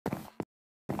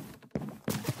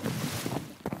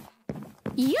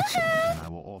Yoo-hoo! And I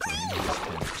will offer in his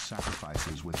tent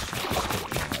sacrifices with shouts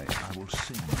of joy. I will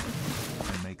sing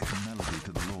and make a melody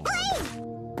to the Lord.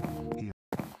 Hear,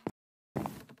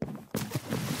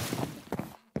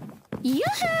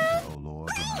 Yoo-hoo! O Lord,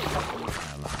 when I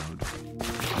cry aloud. Be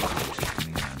gracious to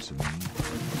me and answer me.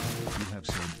 You have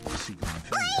said, seek my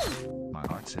face. My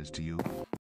heart says to you,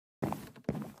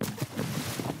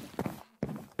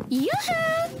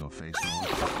 Yoo-hoo! your face, Lord,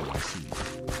 do I seek.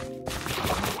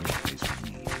 Hide not your face from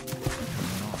me.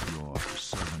 Turn not your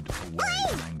servant away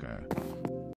in anger.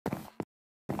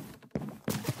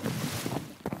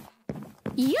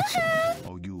 Yoo-hoo!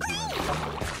 O you who have been my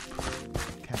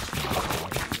help, cast me not,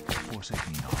 Lord, forsake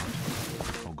me not.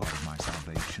 O God of my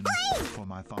salvation, for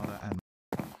my father and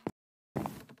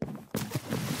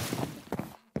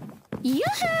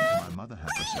Yoo-hoo! my mother have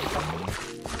forsaken me.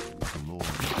 But the Lord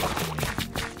will take me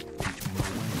in. Teach me your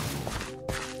way, O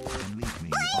Lord, and lead me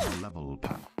on a level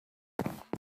path.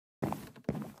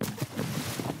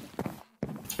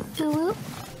 Ooh.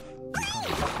 Because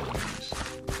of my enemies,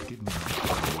 give me not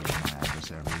the way of my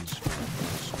adversaries, for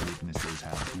false witnesses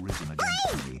have risen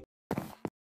against me.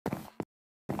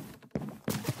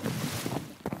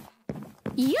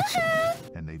 Yoo-hoo!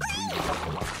 And they breathe out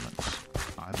violence.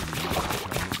 I believe I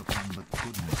shall look upon the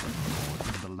goodness of the Lord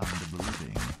in the land of the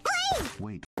living.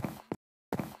 Wait,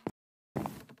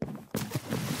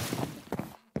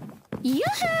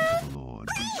 Yoo-hoo! the Lord,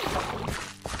 be strong,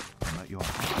 and let your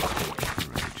heart take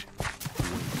courage.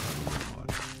 Wait for the Lord.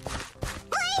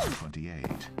 Psalm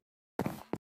 28.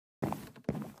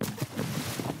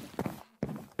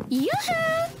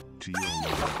 Yoo-hoo! To you, O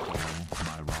Lord, I call,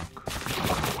 my rock,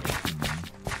 my redeemer,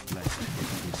 lest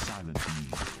if he is silent to me,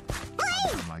 I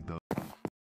become like those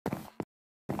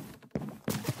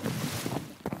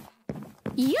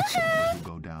Yoo-hoo! who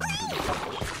go down to the pit.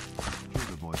 Hear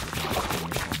the voice of my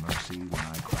pleas for mercy when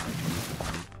I cry to you for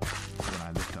help, when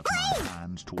I lift up my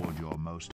hands toward your most